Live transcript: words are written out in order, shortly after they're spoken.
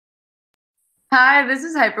Hi, this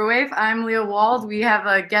is Hyperwave. I'm Leah Wald. We have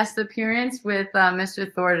a guest appearance with Mr.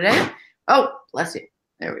 Thor today. Oh, bless you.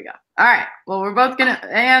 There we go. All right. Well, we're both gonna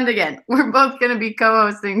be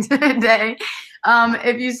co-hosting today.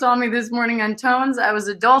 If you saw me this morning on Tones, I was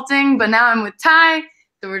adulting, but now I'm with Ty,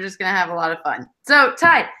 so we're just gonna have a lot of fun. So,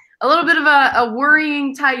 Ty, a little bit of a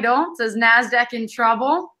worrying title. It says Nasdaq in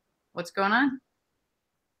trouble. What's going on?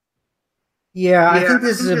 Yeah, I think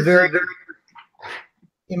this is a very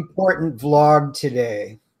important vlog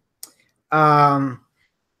today. I'm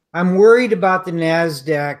worried about the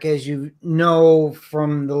NASDAQ, as you know,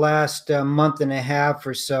 from the last month and a half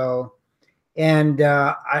or so. And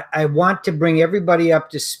I want to bring everybody up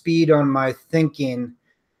to speed on my thinking.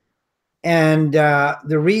 And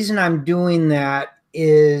the reason I'm doing that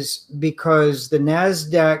is because the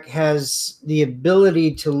NASDAQ has the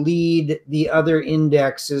ability to lead the other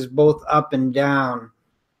indexes both up and down.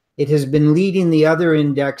 It has been leading the other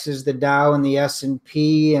indexes, the Dow and the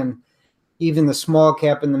S&P, and even the small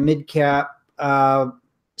cap and the mid cap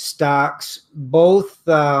stocks, both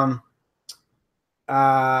the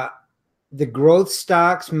growth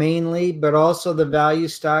stocks mainly, but also the value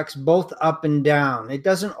stocks, both up and down. It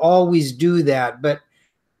doesn't always do that, but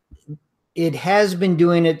it has been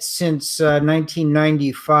doing it since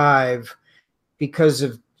 1995 because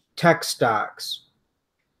of tech stocks.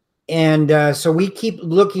 And so we keep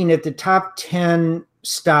looking at the top 10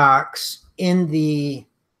 stocks in the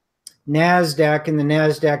NASDAQ and the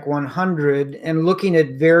NASDAQ 100 and looking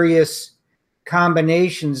at various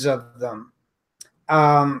combinations of them.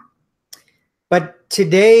 But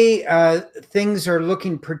today, things are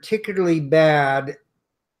looking particularly bad.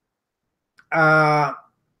 And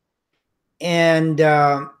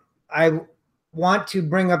I want to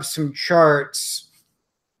bring up some charts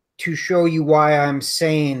to show you why I'm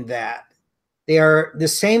saying that. They are the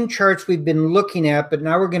same charts we've been looking at, but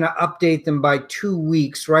now we're going to update them by 2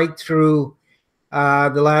 weeks, right through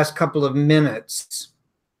the last couple of minutes.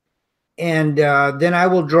 And then I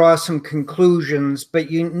will draw some conclusions,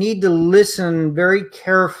 but you need to listen very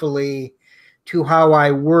carefully to how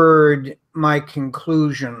I word my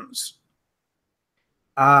conclusions.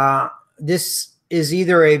 This is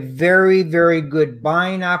either a very, very good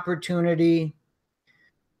buying opportunity,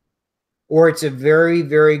 or it's a very,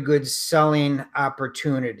 very good selling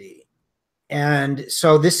opportunity. And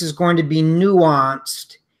so this is going to be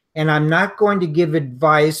nuanced, and I'm not going to give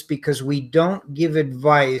advice because we don't give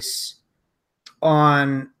advice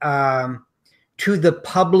on to the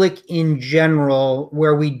public in general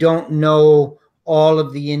where we don't know all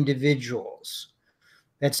of the individuals.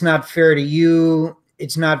 That's not fair to you.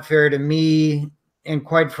 It's not fair to me. And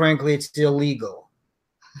quite frankly, it's illegal.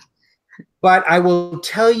 But I will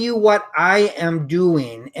tell you what I am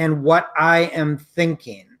doing and what I am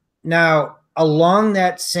thinking. Now, along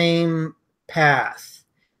that same path,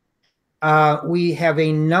 we have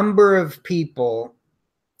a number of people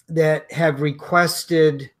that have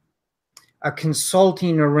requested a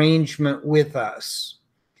consulting arrangement with us.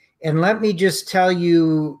 And let me just tell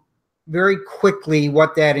you very quickly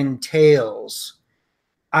what that entails.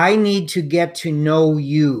 I need to get to know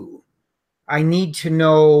you. I need to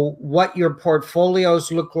know what your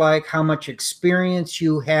portfolios look like, how much experience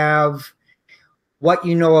you have, what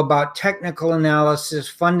you know about technical analysis,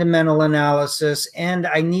 fundamental analysis, and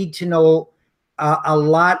I need to know a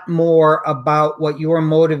lot more about what your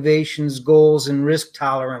motivations, goals, and risk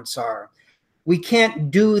tolerance are. We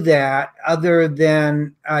can't do that other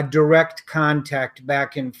than direct contact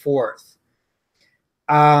back and forth.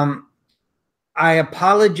 I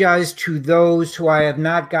apologize to those who I have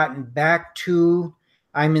not gotten back to.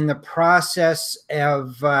 I'm in the process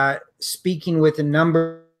of speaking with a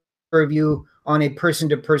number of you on a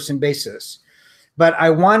person-to-person basis. But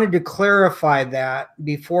I wanted to clarify that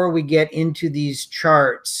before we get into these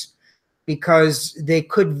charts, because they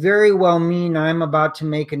could very well mean I'm about to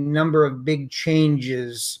make a number of big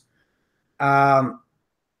changes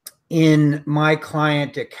in my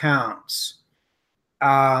client accounts.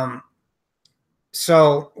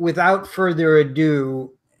 So without further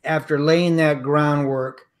ado, after laying that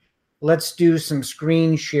groundwork, let's do some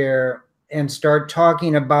screen share and start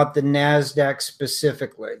talking about the NASDAQ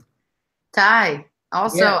specifically. Ty,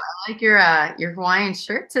 also, yeah. I like your Hawaiian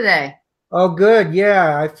shirt today. Oh, good.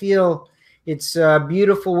 Yeah, I feel it's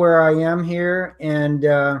beautiful where I am here, and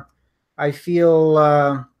I feel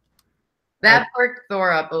that perked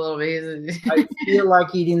Thor up a little bit. I feel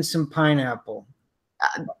like eating some pineapple.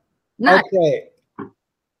 Nice. Okay.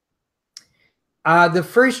 The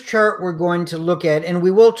first chart we're going to look at, and we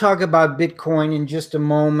will talk about Bitcoin in just a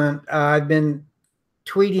moment. I've been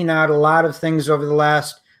tweeting out a lot of things over the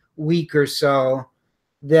last week or so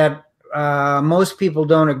that most people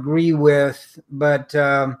don't agree with, but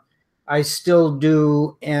I still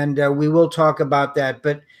do, and we will talk about that.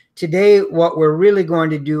 But today, what we're really going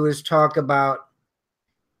to do is talk about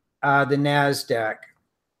the NASDAQ.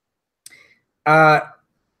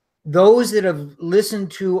 Those that have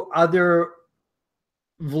listened to other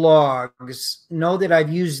vlogs know that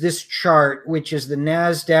I've used this chart, which is the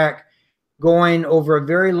NASDAQ going over a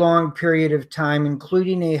very long period of time,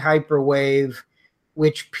 including a hyperwave,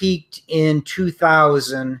 which peaked in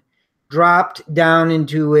 2000, dropped down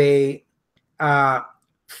into a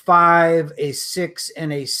 5, a 6,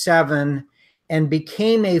 and a 7, and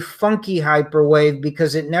became a funky hyperwave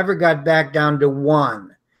because it never got back down to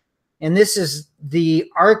 1. And this is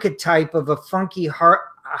the archetype of a funky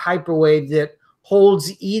hyperwave that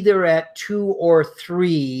holds either at 2 or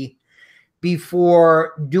 3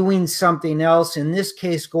 before doing something else, in this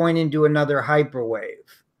case, going into another hyperwave.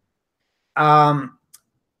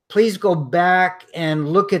 Please go back and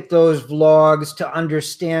look at those vlogs to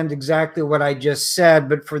understand exactly what I just said.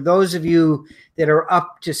 But for those of you that are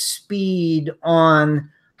up to speed on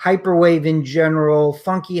hyperwave in general,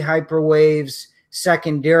 funky hyperwaves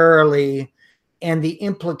secondarily, and the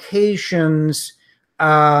implications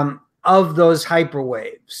of those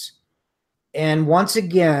hyperwaves. And once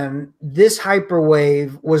again, this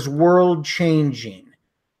hyperwave was world changing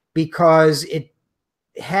because it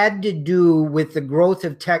had to do with the growth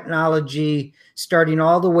of technology starting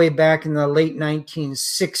all the way back in the late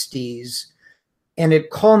 1960s. And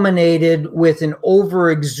it culminated with an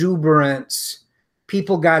overexuberance.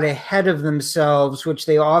 People got ahead of themselves, which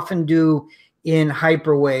they often do in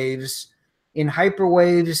hyperwaves. In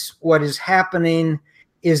hyperwaves, what is happening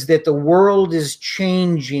is that the world is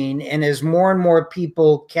changing, and as more and more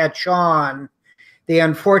people catch on, they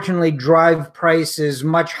unfortunately drive prices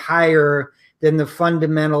much higher than the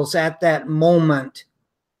fundamentals at that moment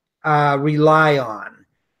rely on.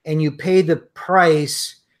 And you pay the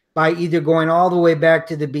price by either going all the way back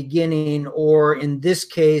to the beginning, or in this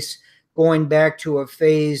case, going back to a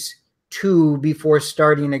phase 2 before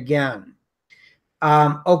starting again.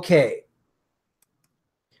 Okay.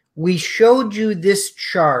 We showed you this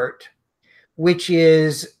chart, which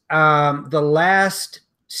is the last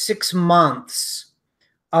 6 months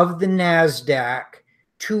of the NASDAQ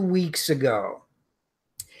 2 weeks ago.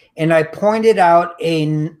 And I pointed out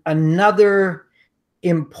another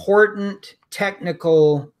important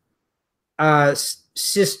technical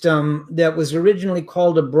system that was originally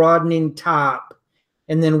called a broadening top.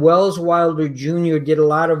 And then Wells Wilder Jr. did a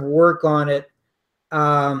lot of work on it.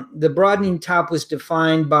 The broadening top was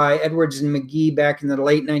defined by Edwards and McGee back in the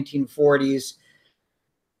late 1940s.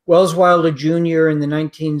 Wells Wilder Jr. in the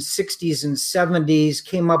 1960s and 70s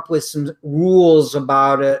came up with some rules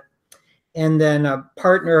about it. And then a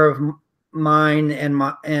partner of mine and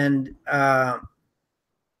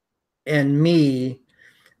me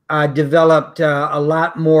developed a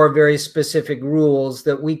lot more very specific rules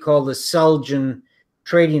that we call the Selgin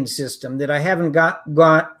trading system, that I haven't got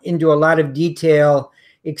into a lot of detail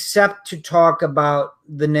except to talk about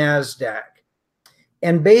the NASDAQ.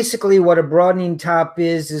 And basically what a broadening top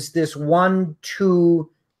is this 1, 2,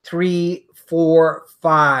 3, 4,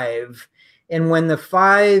 5. And when the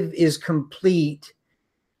 5 is complete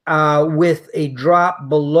with a drop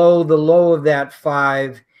below the low of that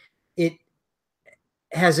 5, it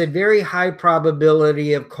has a very high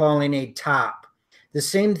probability of calling a top. The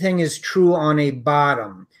same thing is true on a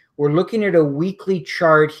bottom. We're looking at a weekly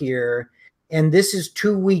chart here, and this is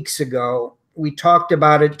 2 weeks ago. We talked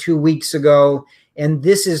about it 2 weeks ago, and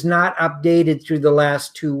this is not updated through the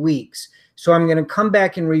last 2 weeks. So I'm going to come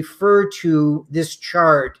back and refer to this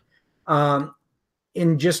chart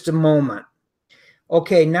in just a moment.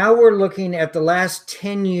 Okay, now we're looking at the last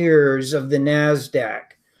 10 years of the NASDAQ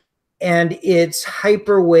and its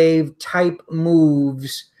hyperwave type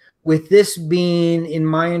moves, with this being, in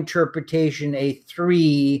my interpretation, a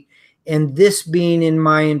 3, and this being, in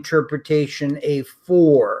my interpretation, a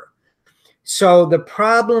 4. So the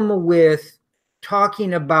problem with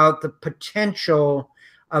talking about the potential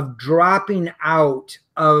of dropping out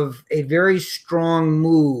of a very strong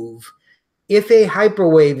move, if a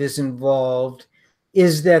hyperwave is involved,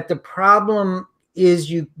 is that the problem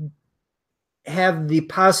is you have the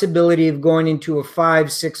possibility of going into a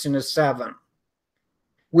 5, 6, and a 7.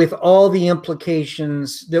 With all the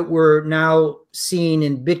implications that we're now seeing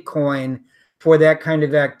in Bitcoin for that kind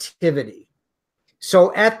of activity.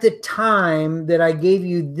 So at the time that I gave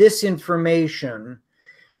you this information,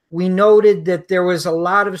 we noted that there was a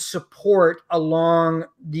lot of support along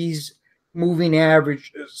these moving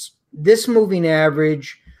averages. This moving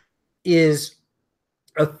average is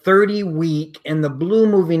a 30-week, and the blue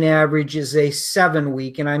moving average is a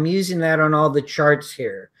 7-week, and I'm using that on all the charts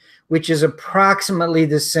here, which is approximately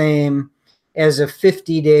the same as a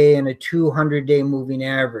 50-day and a 200-day moving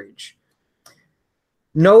average.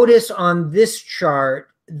 Notice on this chart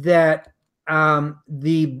that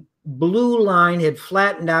the blue line had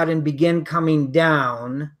flattened out and began coming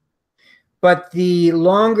down, but the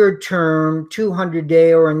longer term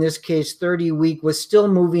 200-day, or in this case 30-week, was still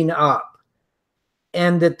moving up,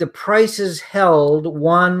 and that the prices held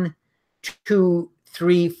 1, 2,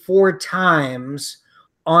 3, 4 times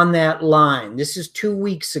on that line. This is 2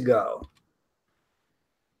 weeks ago.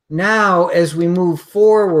 Now, as we move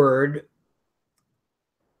forward,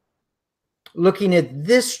 looking at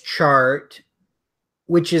this chart,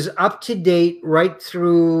 which is up to date right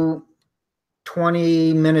through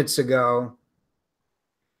 20 minutes ago,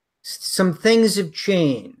 some things have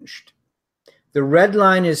changed. The red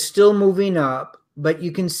line is still moving up, but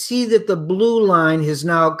you can see that the blue line is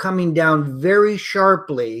now coming down very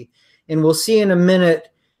sharply, and we'll see in a minute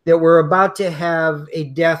that we're about to have a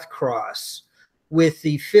death cross with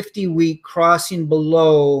the 50-week crossing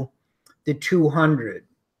below the 200.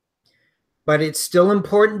 But it's still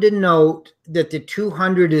important to note that the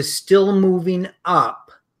 200 is still moving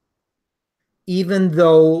up, even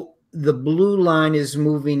though the blue line is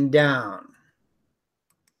moving down.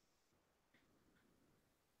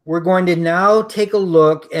 We're going to now take a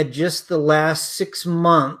look at just the last 6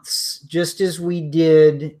 months, just as we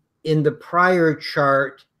did in the prior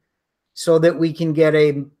chart, so that we can get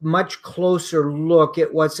a much closer look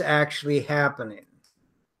at what's actually happening.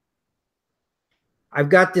 I've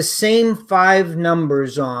got the same 5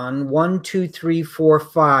 numbers on, 1, 2, 3, 4,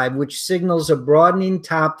 5, which signals a broadening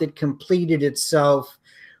top that completed itself,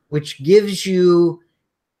 which gives you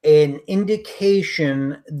an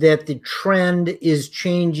indication that the trend is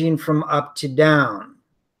changing from up to down.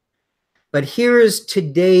 But here is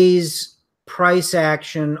today's price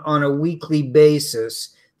action on a weekly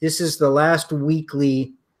basis. This is the last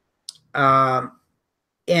weekly, and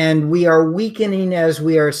we are weakening as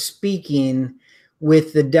we are speaking,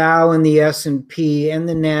 with the Dow and the S&P and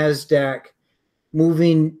the NASDAQ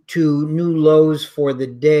moving to new lows for the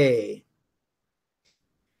day.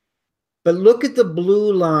 But look at the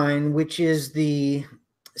blue line, which is the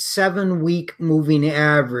 7-week moving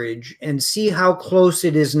average, and see how close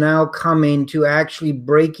it is now coming to actually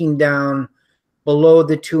breaking down below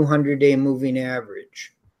the 200-day moving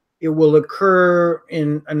average. It will occur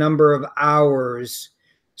in a number of hours,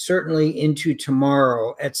 certainly into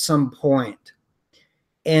tomorrow at some point.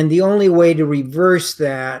 And the only way to reverse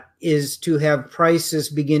that is to have prices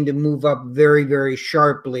begin to move up very, very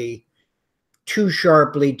sharply, too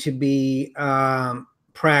sharply to be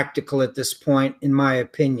practical at this point, in my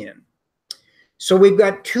opinion. So we've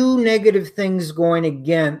got 2 negative things going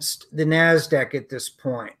against the NASDAQ at this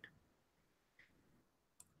point.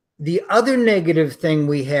 The other negative thing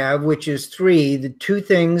we have, which is 3, the 2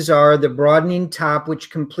 things are the broadening top,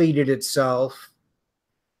 which completed itself,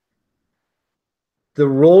 the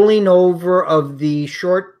rolling over of the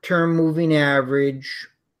short-term moving average,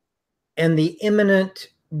 and the imminent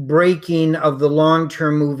breaking of the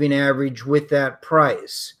long-term moving average with that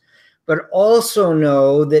price. But also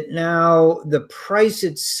know that now the price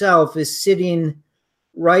itself is sitting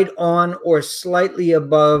right on or slightly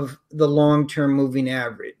above the long-term moving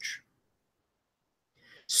average.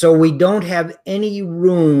 So we don't have any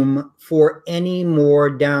room for any more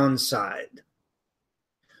downside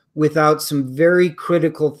without some very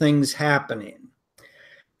critical things happening.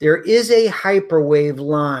 There is a hyperwave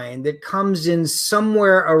line that comes in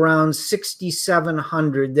somewhere around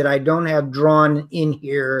 6,700 that I don't have drawn in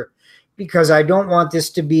here because I don't want this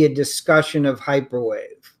to be a discussion of hyperwave.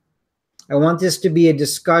 I want this to be a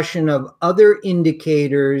discussion of other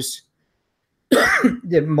indicators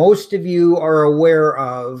that most of you are aware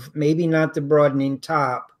of, maybe not the broadening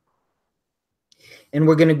top. And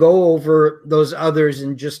we're going to go over those others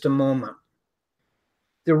in just a moment.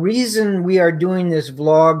 The reason we are doing this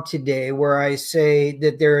vlog today, where I say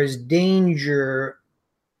that there is danger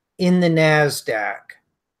in the NASDAQ,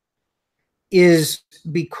 is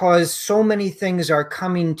because so many things are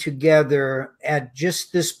coming together at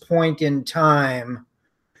just this point in time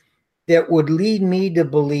that would lead me to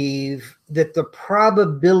believe that the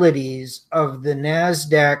probabilities of the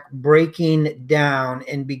NASDAQ breaking down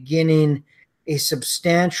and beginning a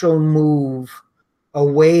substantial move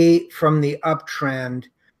away from the uptrend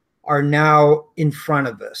are now in front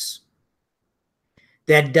of us.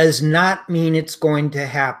 That does not mean it's going to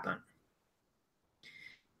happen.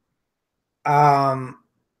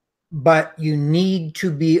 but you need to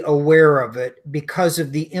be aware of it because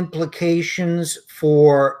of the implications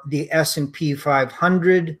for the S&P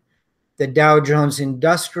 500, the Dow Jones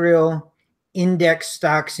Industrial, index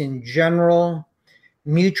stocks in general,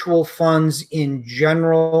 mutual funds in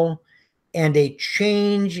general, and a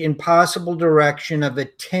change in possible direction of a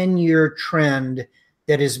 10-year trend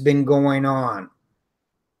that has been going on.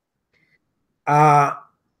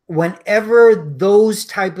 Whenever those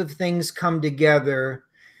type of things come together,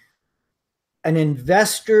 an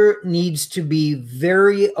investor needs to be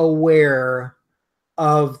very aware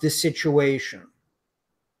of the situation.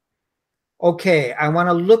 Okay, I want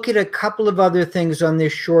to look at a couple of other things on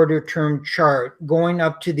this shorter term chart going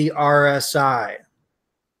up to the RSI.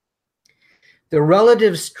 The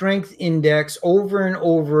relative strength index over and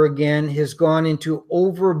over again has gone into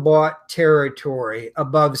overbought territory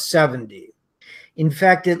above 70. In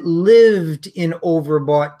fact, it lived in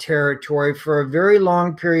overbought territory for a very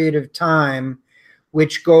long period of time,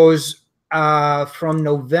 which goes from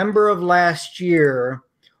November of last year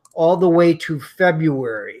all the way to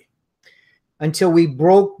February, until we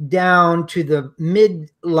broke down to the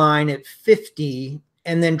midline at 50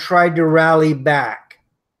 and then tried to rally back.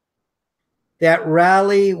 That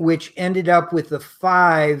rally, which ended up with the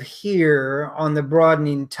 5 here on the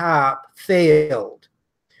broadening top, failed.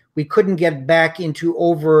 We couldn't get back into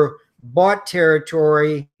overbought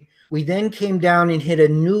territory. We then came down and hit a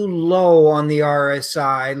new low on the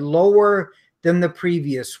RSI, lower than the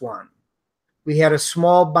previous one. We had a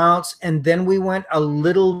small bounce, and then we went a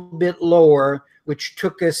little bit lower, which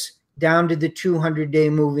took us down to the 200-day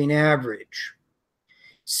moving average.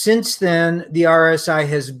 Since then, the RSI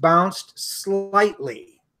has bounced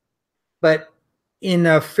slightly, but in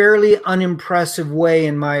a fairly unimpressive way,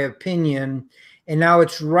 in my opinion, and now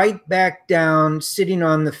it's right back down, sitting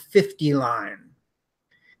on the 50 line.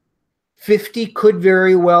 50 could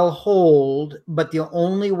very well hold, but the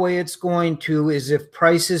only way it's going to is if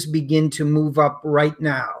prices begin to move up right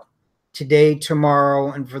now, today,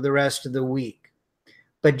 tomorrow, and for the rest of the week.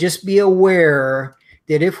 But just be aware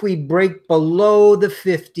that if we break below the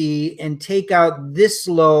 50 and take out this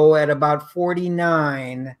low at about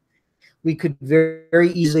 49, we could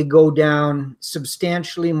very easily go down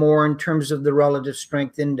substantially more in terms of the relative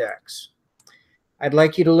strength index. I'd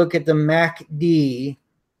like you to look at the MACD.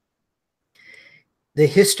 The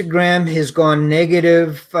histogram has gone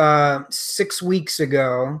negative 6 weeks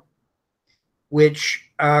ago,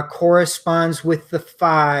 which corresponds with the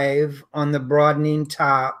 5 on the broadening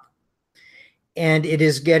top. And it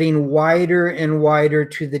is getting wider and wider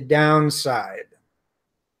to the downside.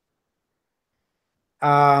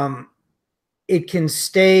 It can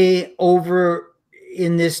stay over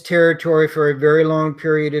in this territory for a very long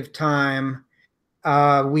period of time.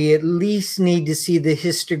 We at least need to see the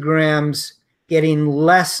histograms getting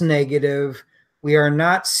less negative. We are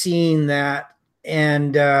not seeing that,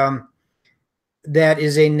 and that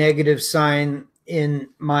is a negative sign in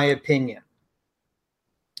my opinion.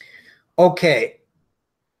 Okay.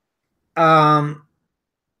 What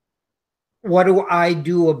do I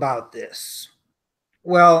do about this?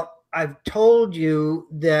 Well, I've told you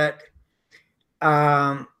that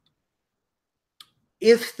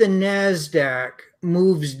if the NASDAQ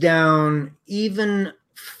moves down even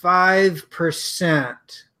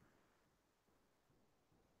 5%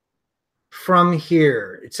 from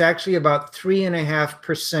here, it's actually about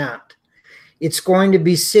 3.5%. It's going to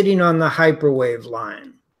be sitting on the hyperwave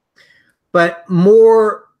line. But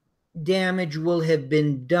more damage will have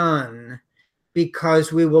been done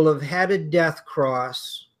because we will have had a death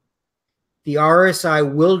cross. The RSI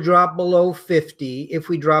will drop below 50 if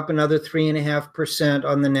we drop another 3.5%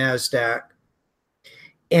 on the NASDAQ.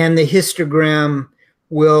 And the histogram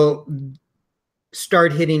will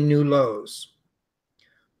start hitting new lows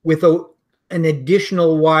with an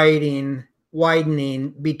additional widening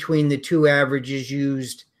between the two averages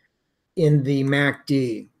used in the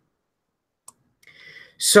MACD.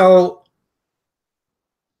 So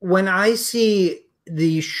when I see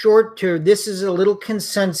the short term, this is a little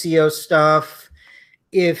Consensio stuff.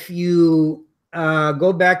 If you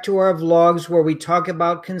go back to our vlogs where we talk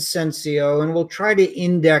about Consensio, and we'll try to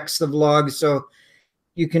index the vlogs so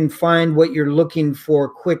you can find what you're looking for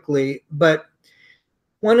quickly. But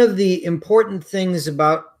one of the important things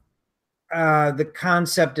about the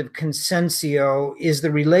concept of Consensio is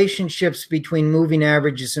the relationships between moving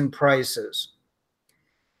averages and prices.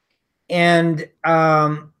 And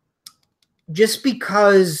just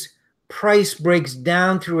because price breaks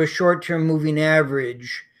down through a short-term moving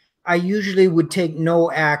average, I usually would take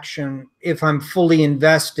no action if I'm fully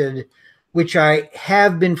invested, which I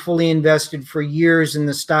have been fully invested for years in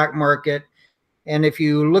the stock market, And if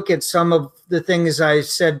you look at some of the things I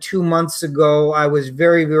said 2 months ago, I was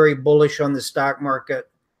very, very bullish on the stock market,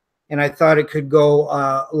 and I thought it could go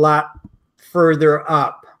a lot further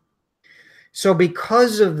up. So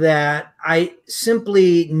because of that, I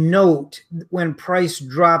simply note when price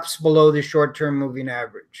drops below the short-term moving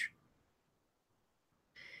average.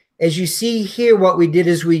 As you see here, what we did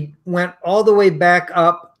is we went all the way back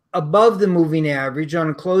up above the moving average on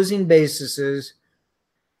a closing basis,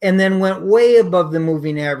 and then went way above the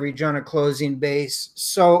moving average on a closing base.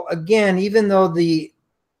 So again, even though the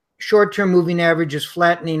short-term moving average is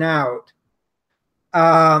flattening out,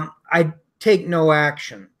 I take no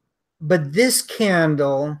action. But this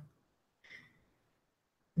candle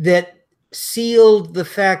that sealed the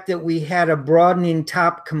fact that we had a broadening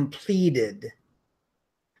top completed,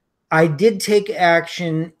 I did take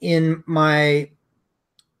action in my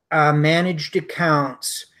managed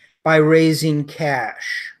accounts by raising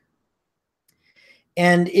cash.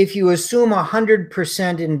 And if you assume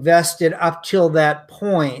 100% invested up till that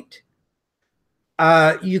point,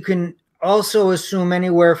 you can also assume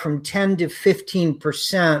anywhere from 10 to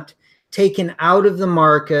 15% taken out of the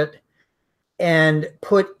market and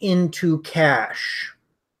put into cash.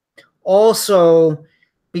 Also,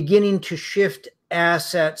 beginning to shift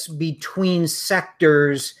assets between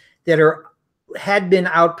sectors that had been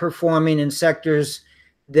outperforming and sectors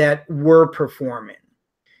that were performing.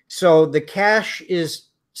 So the cash is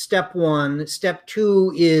step one. Step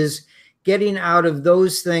two is getting out of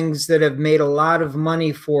those things that have made a lot of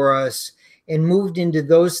money for us and moved into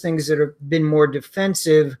those things that have been more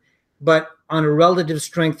defensive, but on a relative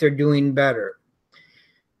strength are doing better.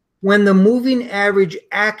 When the moving average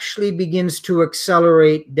actually begins to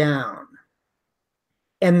accelerate down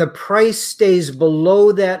and the price stays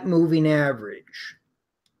below that moving average,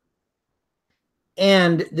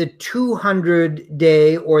 and the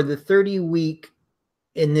 200-day or the 30-week,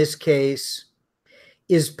 in this case,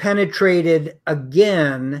 is penetrated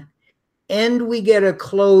again, and we get a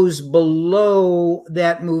close below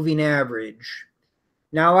that moving average,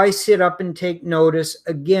 now I sit up and take notice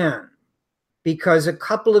again, because a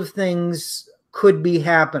couple of things could be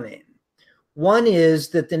happening. One is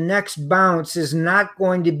that the next bounce is not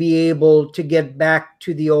going to be able to get back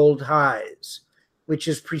to the old highs, which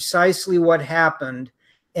is precisely what happened.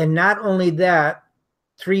 And not only that,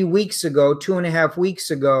 3 weeks ago, 2.5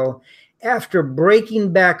 weeks ago, after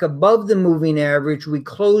breaking back above the moving average, we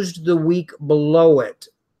closed the week below it,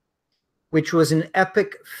 which was an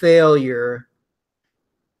epic failure,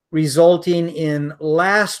 resulting in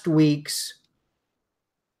last week's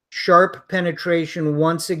sharp penetration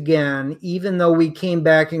once again, even though we came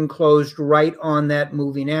back and closed right on that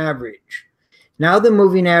moving average. Now the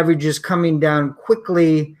moving average is coming down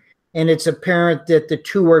quickly, and it's apparent that the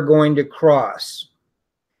two are going to cross.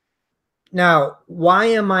 Now, why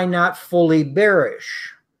am I not fully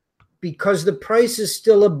bearish? Because the price is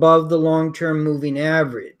still above the long-term moving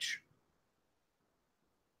average.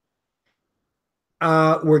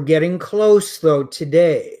 We're getting close, though,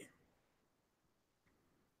 today.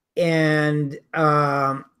 And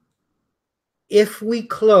if we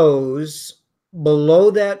close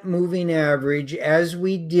below that moving average, as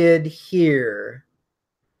we did here,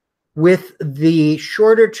 with the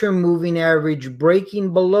shorter term moving average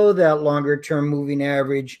breaking below that longer term moving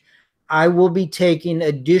average, I will be taking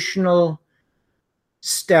additional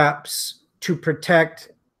steps to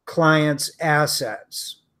protect clients'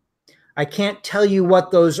 assets. I can't tell you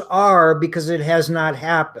what those are because it has not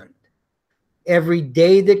happened. Every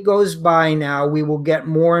day that goes by now, we will get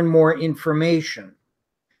more and more information.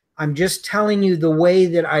 I'm just telling you the way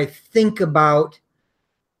that I think about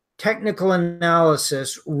technical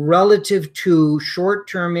analysis relative to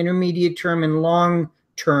short-term, intermediate-term, and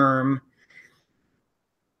long-term,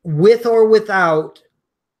 with or without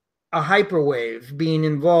a hyperwave being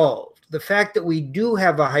involved. The fact that we do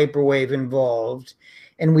have a hyperwave involved,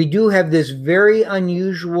 and we do have this very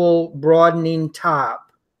unusual broadening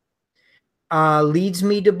top, leads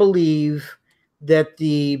me to believe that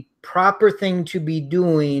the proper thing to be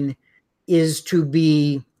doing is to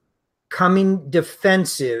be coming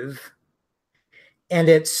defensive, and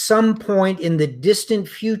at some point in the distant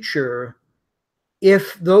future,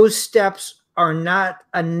 if those steps are not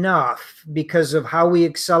enough because of how we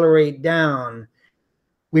accelerate down,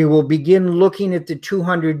 we will begin looking at the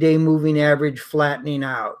 200-day moving average flattening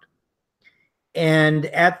out. And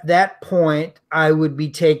at that point, I would be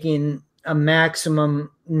taking a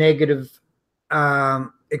maximum negative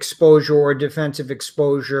exposure or defensive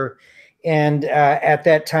exposure. And at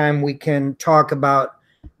that time, we can talk about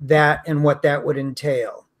that and what that would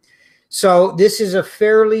entail. So this is a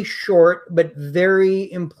fairly short but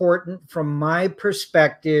very important, from my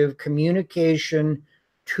perspective, communication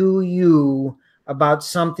to you about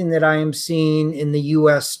something that I am seeing in the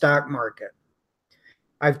US stock market.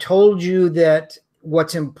 I've told you that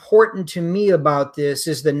what's important to me about this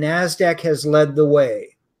is the NASDAQ has led the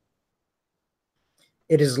way.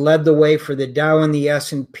 It has led the way for the Dow and the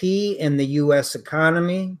S&P and the US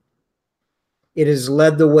economy. It has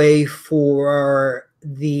led the way for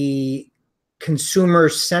the consumer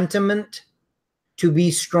sentiment to be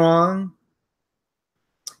strong.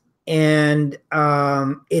 And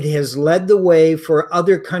it has led the way for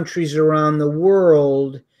other countries around the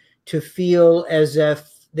world to feel as if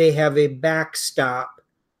they have a backstop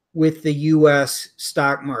with the US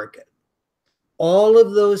stock market. All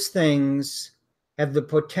of those things have the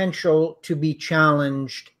potential to be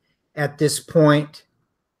challenged at this point,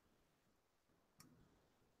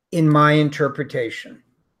 in my interpretation.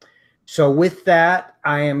 So with that,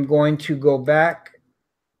 I am going to go back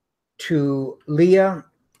to Leah,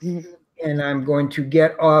 and I'm going to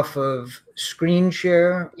get off of screen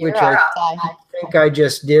share, which I think I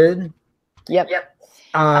just did. Yep.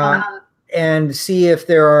 And see if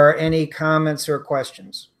there are any comments or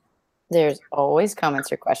questions. There's always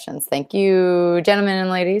comments or questions. Thank you, gentlemen and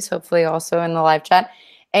ladies, hopefully also in the live chat.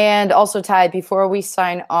 And also, Ty, before we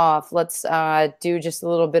sign off, let's do just a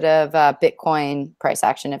little bit of Bitcoin price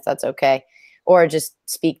action, if that's okay, or just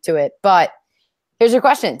speak to it. But here's your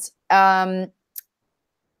questions. How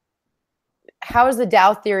is the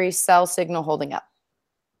Dow theory sell signal holding up?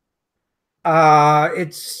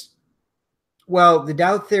 Well, the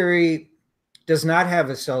Dow theory does not have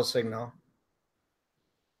a sell signal.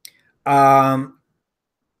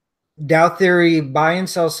 Dow theory buy and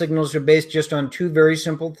sell signals are based just on two very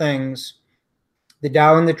simple things: the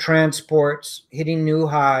Dow and the transports hitting new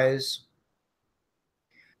highs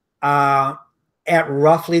at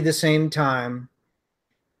roughly the same time.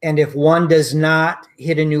 And if one does not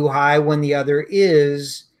hit a new high when the other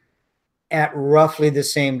is at roughly the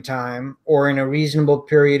same time, or in a reasonable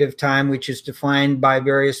period of time, which is defined by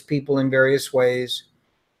various people in various ways,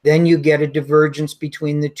 then you get a divergence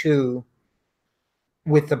between the two,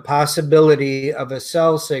 with the possibility of a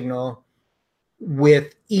sell signal,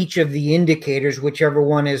 with each of the indicators, whichever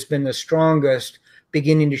one has been the strongest,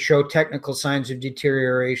 beginning to show technical signs of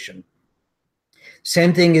deterioration.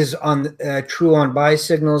 Same thing is true on buy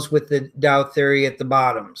signals with the Dow theory at the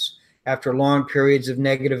bottoms. After long periods of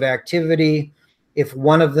negative activity, if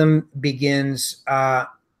one of them begins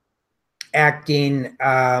acting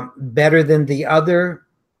better than the other,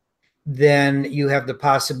 then you have the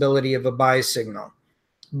possibility of a buy signal.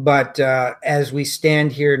 But as we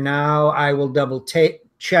stand here now, I will double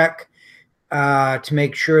check to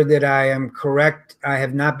make sure that I am correct. I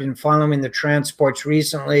have not been following the transports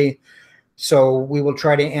recently, so we will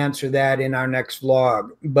try to answer that in our next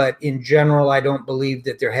vlog. But in general, I don't believe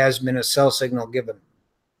that there has been a sell signal given.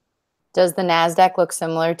 Does the NASDAQ look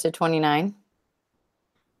similar to 29?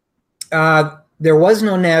 There was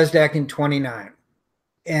no NASDAQ in 29.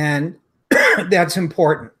 And that's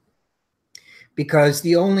important, because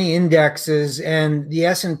the only indexes, and the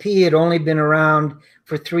S&P had only been around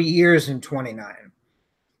for 3 years in 29.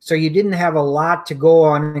 So you didn't have a lot to go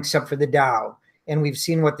on except for the Dow. And we've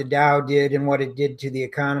seen what the Dow did and what it did to the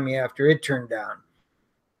economy after it turned down.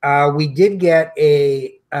 We did get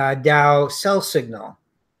a Dow sell signal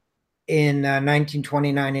in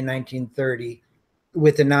 1929 and 1930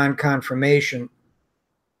 with a non-confirmation.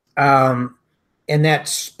 And that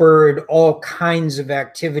spurred all kinds of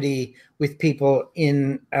activity with people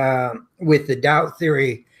in with the Dow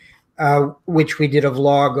theory, which we did a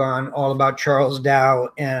vlog on, all about Charles Dow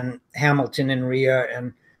and Hamilton and Rhea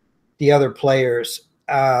and the other players.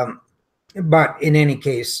 But in any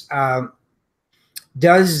case,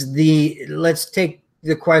 let's take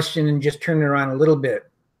the question and just turn it around a little bit.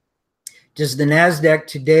 Does the NASDAQ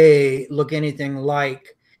today look anything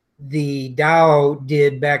like the Dow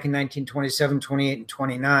did back in 1927, 28, and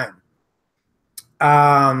 29?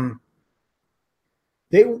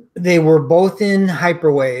 They were both in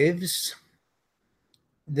hyperwaves.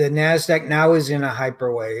 The NASDAQ now is in a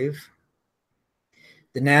hyperwave.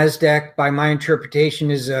 The NASDAQ, by my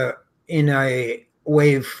interpretation, is in a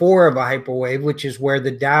wave 4 of a hyperwave, which is where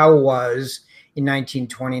the Dow was in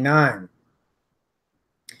 1929.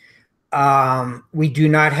 We do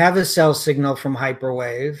not have a sell signal from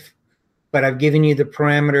hyperwave, but I've given you the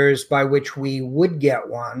parameters by which we would get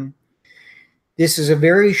one. This is a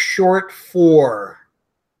very short 4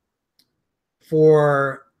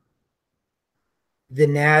 for the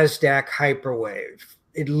NASDAQ hyperwave.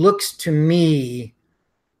 It looks to me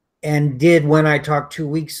and did when I talked 2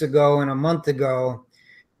 weeks ago and a month ago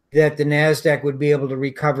that the NASDAQ would be able to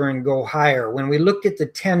recover and go higher. When we looked at the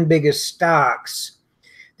 10 biggest stocks,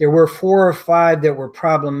 there were 4 or 5 that were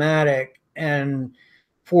problematic and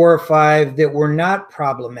 4 or 5 that were not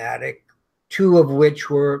problematic, 2 of which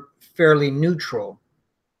were fairly neutral.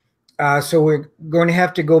 So we're going to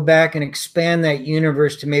have to go back and expand that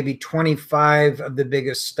universe to maybe 25 of the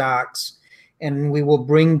biggest stocks, and we will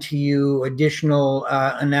bring to you additional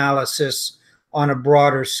analysis on a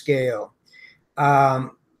broader scale.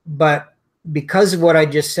 But because of what I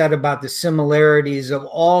just said about the similarities of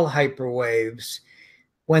all hyperwaves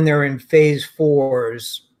when they're in phase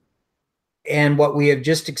 4s, and what we have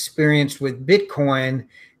just experienced with Bitcoin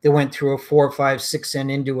that went through a 4, 5, 6, and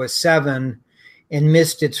into a 7, and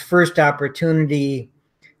missed its first opportunity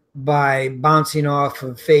by bouncing off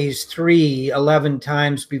of phase 3 11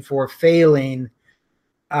 times before failing,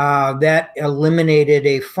 that eliminated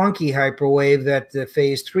a funky hyperwave at the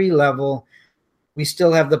phase 3 level. We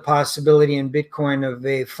still have the possibility in Bitcoin of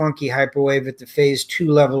a funky hyperwave at the phase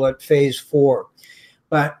 2 level at phase 4.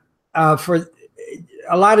 But for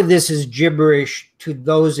a lot of this is gibberish to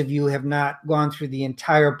those of you who have not gone through the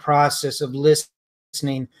entire process of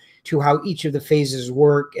listening to how each of the phases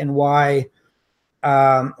work and why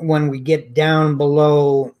when we get down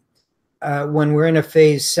below, when we're in a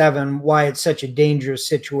phase 7, why it's such a dangerous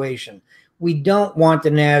situation. We don't want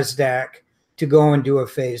the NASDAQ to go into a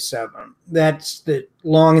phase 7. That's the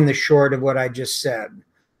long and the short of what I just said.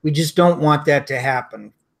 We just don't want that to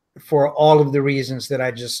happen for all of the reasons that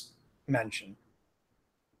I just mentioned.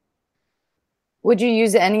 Would you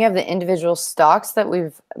use any of the individual stocks that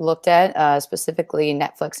we've looked at, specifically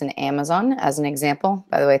Netflix and Amazon as an example?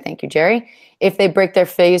 By the way, thank you, Jerry. If they break their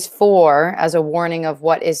phase 4 as a warning of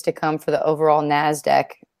what is to come for the overall NASDAQ?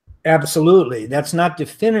 Absolutely. That's not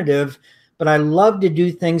definitive, but I love to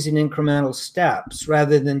do things in incremental steps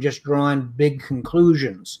rather than just drawing big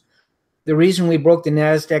conclusions. The reason we broke the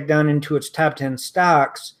NASDAQ down into its top 10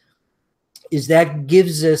 stocks is that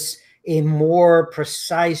gives us a more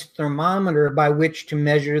precise thermometer by which to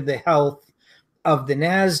measure the health of the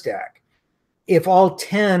NASDAQ. If all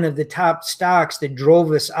 10 of the top stocks that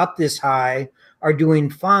drove us up this high are doing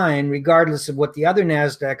fine, regardless of what the other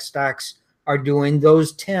NASDAQ stocks are doing,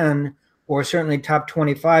 those 10, or certainly top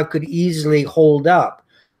 25, could easily hold up.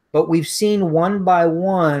 But we've seen one by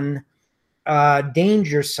one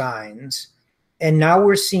danger signs, and now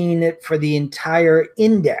we're seeing it for the entire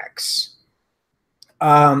index.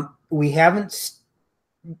 I'm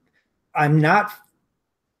not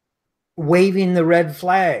waving the red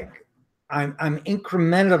flag. I'm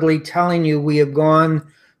incrementally telling you we have gone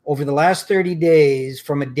over the last 30 days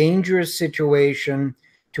from a dangerous situation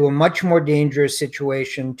to a much more dangerous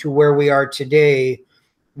situation to where we are today,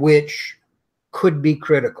 which could be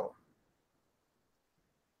critical.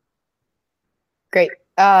 Great.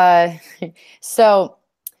 So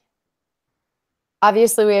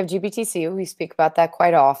obviously, we have GBTC. We speak about that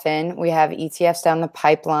quite often. We have ETFs down the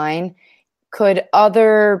pipeline. Could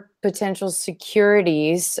other potential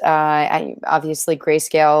securities, obviously,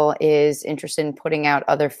 Grayscale is interested in putting out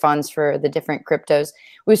other funds for the different cryptos.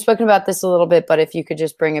 We've spoken about this a little bit, but if you could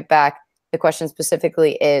just bring it back, the question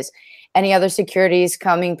specifically is, any other securities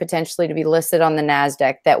coming potentially to be listed on the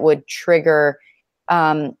NASDAQ that would trigger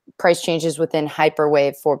price changes within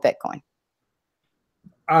hyperwave for Bitcoin?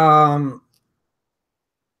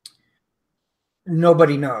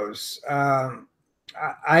 Nobody knows.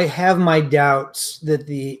 I have my doubts that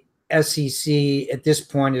the SEC at this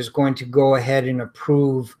point is going to go ahead and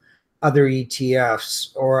approve other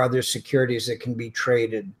ETFs or other securities that can be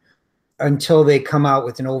traded until they come out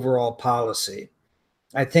with an overall policy.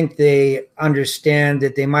 I think they understand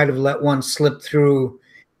that they might have let one slip through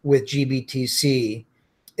with GBTC,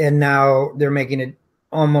 and now they're making it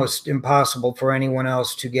almost impossible for anyone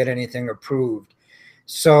else to get anything approved.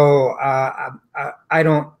 So I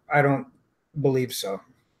don't believe so.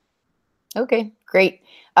 Okay, great.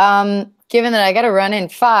 Given that I got to run in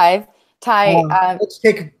 5, Ty. Let's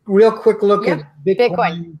take a real quick look Yep, at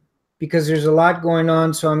Bitcoin because there's a lot going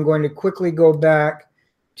on. So I'm going to quickly go back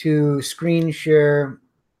to screen share,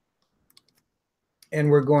 and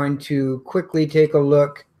we're going to quickly take a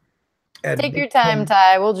look at Take Bitcoin. your time,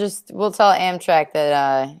 Ty. We'll tell Amtrak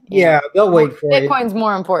that Yeah, they'll wait for you. Bitcoin's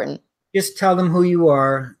more important. Just tell them who you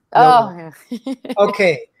are. Oh,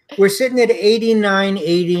 Okay, we're sitting at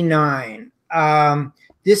 89.89.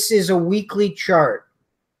 This is a weekly chart.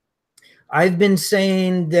 I've been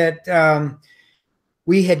saying that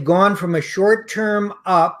we had gone from a short term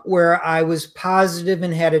up where I was positive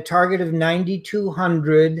and had a target of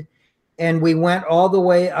 9,200, and we went all the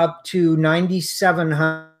way up to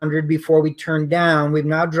 9,700 before we turned down. We've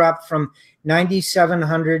now dropped from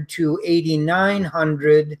 9,700 to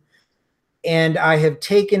 8,900, and I have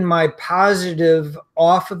taken my positive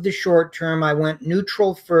off of the short term. I went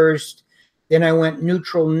neutral first, then I went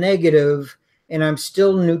neutral negative, and I'm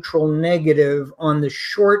still neutral negative on the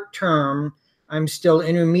short term. I'm still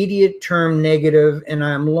intermediate term negative, and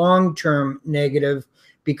I'm long term negative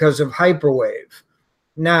because of hyperwave.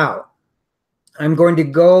 Now, I'm going to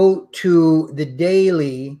go to the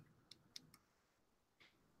daily,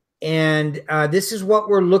 and this is what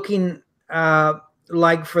we're looking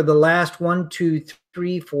like for the last 1, 2,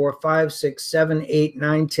 3, 4, 5, 6, 7, 8,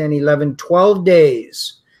 9, 10, 11, 12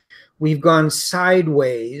 days. We've gone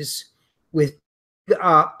sideways with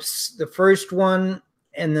ups. The first one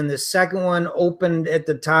and then the second one opened at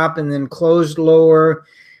the top and then closed lower.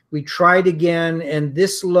 We tried again, and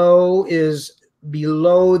this low is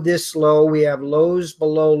below this low. We have lows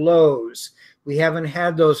below lows. We haven't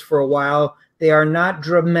had those for a while. They are not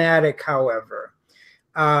dramatic, however.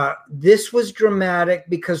 This was dramatic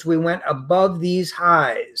because we went above these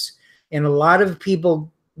highs, and a lot of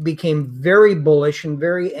people became very bullish and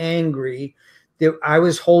very angry that I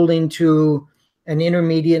was holding to an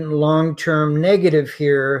intermediate and long-term negative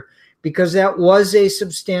here, because that was a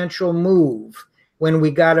substantial move when we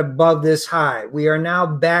got above this high. We are now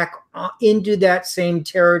back into that same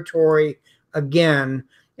territory again,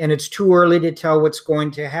 and it's too early to tell what's going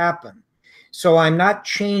to happen. So I'm not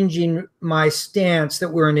changing my stance that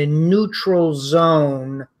we're in a neutral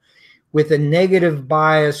zone with a negative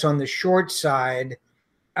bias on the short side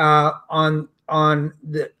on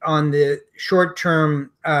the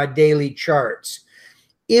short-term daily charts.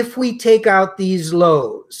 If we take out these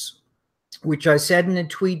lows, which I said in a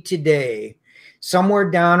tweet today, somewhere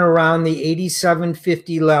down around the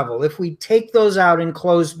 8750 level, if we take those out and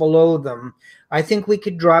close below them, I think we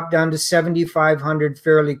could drop down to 7,500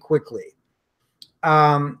 fairly quickly.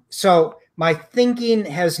 So my thinking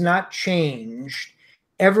has not changed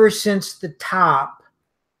ever since the top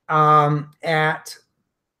at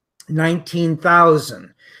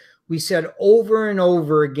 19,000. We said over and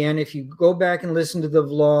over again, if you go back and listen to the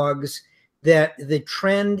vlogs, that the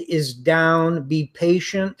trend is down. Be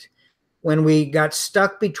patient. When we got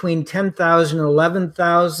stuck between 10,000 and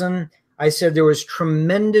 11,000, I said there was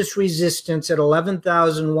tremendous resistance at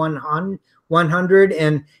 11,100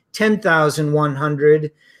 and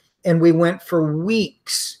 10,100, and we went for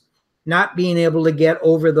weeks not being able to get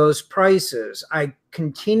over those prices. I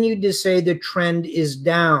continued to say the trend is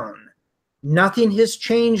down. Nothing has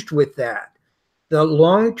changed with that. The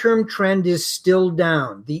long-term trend is still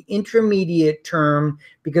down. The intermediate term,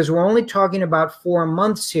 because we're only talking about 4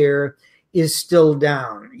 months here, is still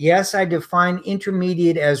down. Yes, I define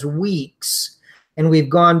intermediate as weeks, and we've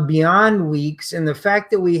gone beyond weeks, and the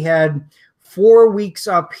fact that we had 4 weeks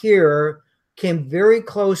up here came very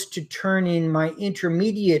close to turning my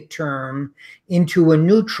intermediate term into a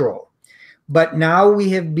neutral. But now we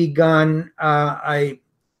have begun a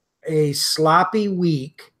sloppy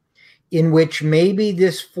week in which maybe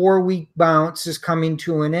this 4-week bounce is coming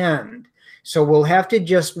to an end. So we'll have to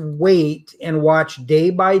just wait and watch day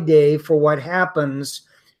by day for what happens,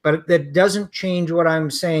 but that doesn't change what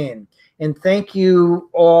I'm saying. And thank you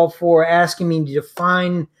all for asking me to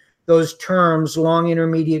define those terms, long,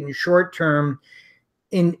 intermediate, and short term,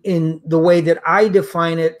 in the way that I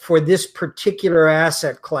define it for this particular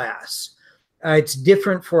asset class. It's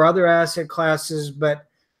different for other asset classes, but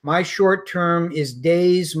my short term is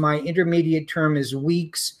days, my intermediate term is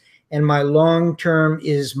weeks, and my long term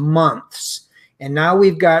is months. And now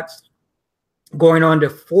we've got going on to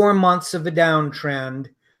 4 months of a downtrend.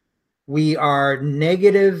 We are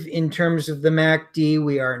negative in terms of the MACD.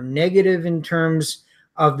 We are negative in terms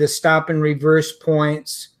of the stop and reverse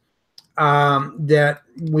points that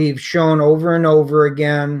we've shown over and over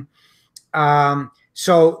again.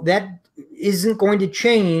 So that isn't going to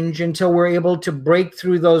change until we're able to break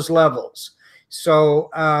through those levels. So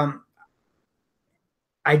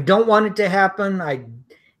I don't want it to happen. I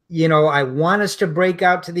want us to break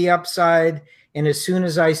out to the upside, and as soon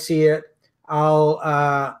as I see it,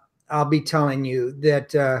 I'll be telling you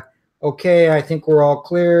that okay, I think we're all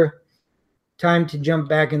clear. Time to jump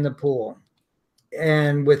back in the pool.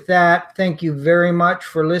 And with that, thank you very much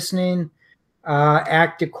for listening.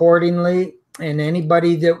 Act accordingly. And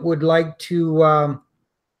anybody that would like to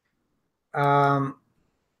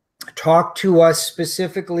talk to us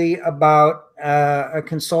specifically about a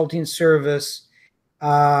consulting service,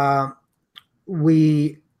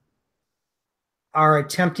 we are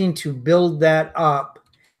attempting to build that up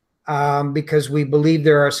because we believe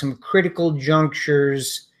there are some critical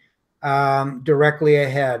junctures directly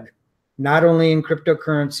ahead, not only in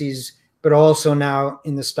cryptocurrencies, but also now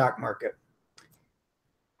in the stock market.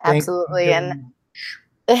 Absolutely. And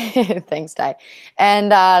thanks, Ty.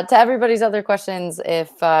 And to everybody's other questions,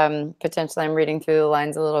 if potentially I'm reading through the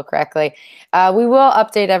lines a little correctly, we will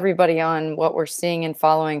update everybody on what we're seeing and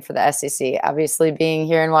following for the SEC. Obviously, being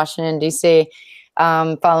here in Washington, D.C.,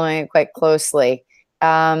 following it quite closely.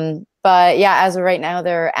 But yeah, as of right now,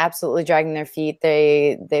 they're absolutely dragging their feet.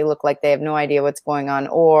 They look like they have no idea what's going on,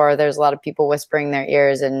 or there's a lot of people whispering in their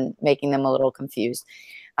ears and making them a little confused.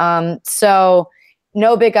 So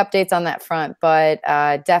no big updates on that front, but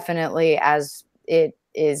definitely, as it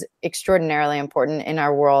is extraordinarily important in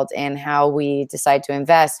our world and how we decide to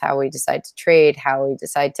invest, how we decide to trade, how we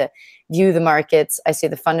decide to view the markets. I see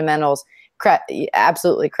the fundamentals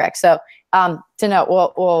absolutely correct. So to note,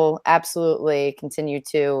 we'll absolutely continue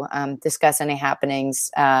to discuss any happenings,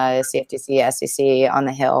 CFTC, SEC, on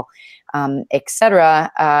the Hill, etc.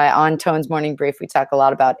 On Tone's Morning Brief, we talk a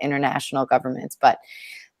lot about international governments, but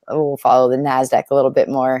we'll follow the NASDAQ a little bit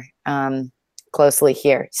more closely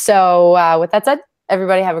here. So with that said,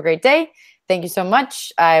 everybody have a great day. Thank you so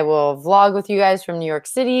much. I will vlog with you guys from New York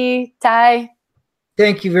City. Ty?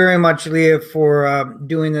 Thank you very much, Leah, for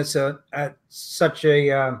doing this at such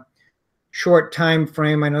a short time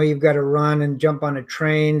frame. I know you've got to run and jump on a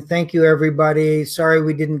train. Thank you, everybody. Sorry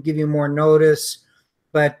we didn't give you more notice,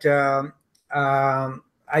 but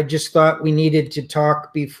I just thought we needed to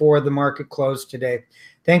talk before the market closed today.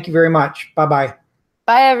 Thank you very much. Bye-bye.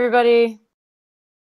 Bye, everybody.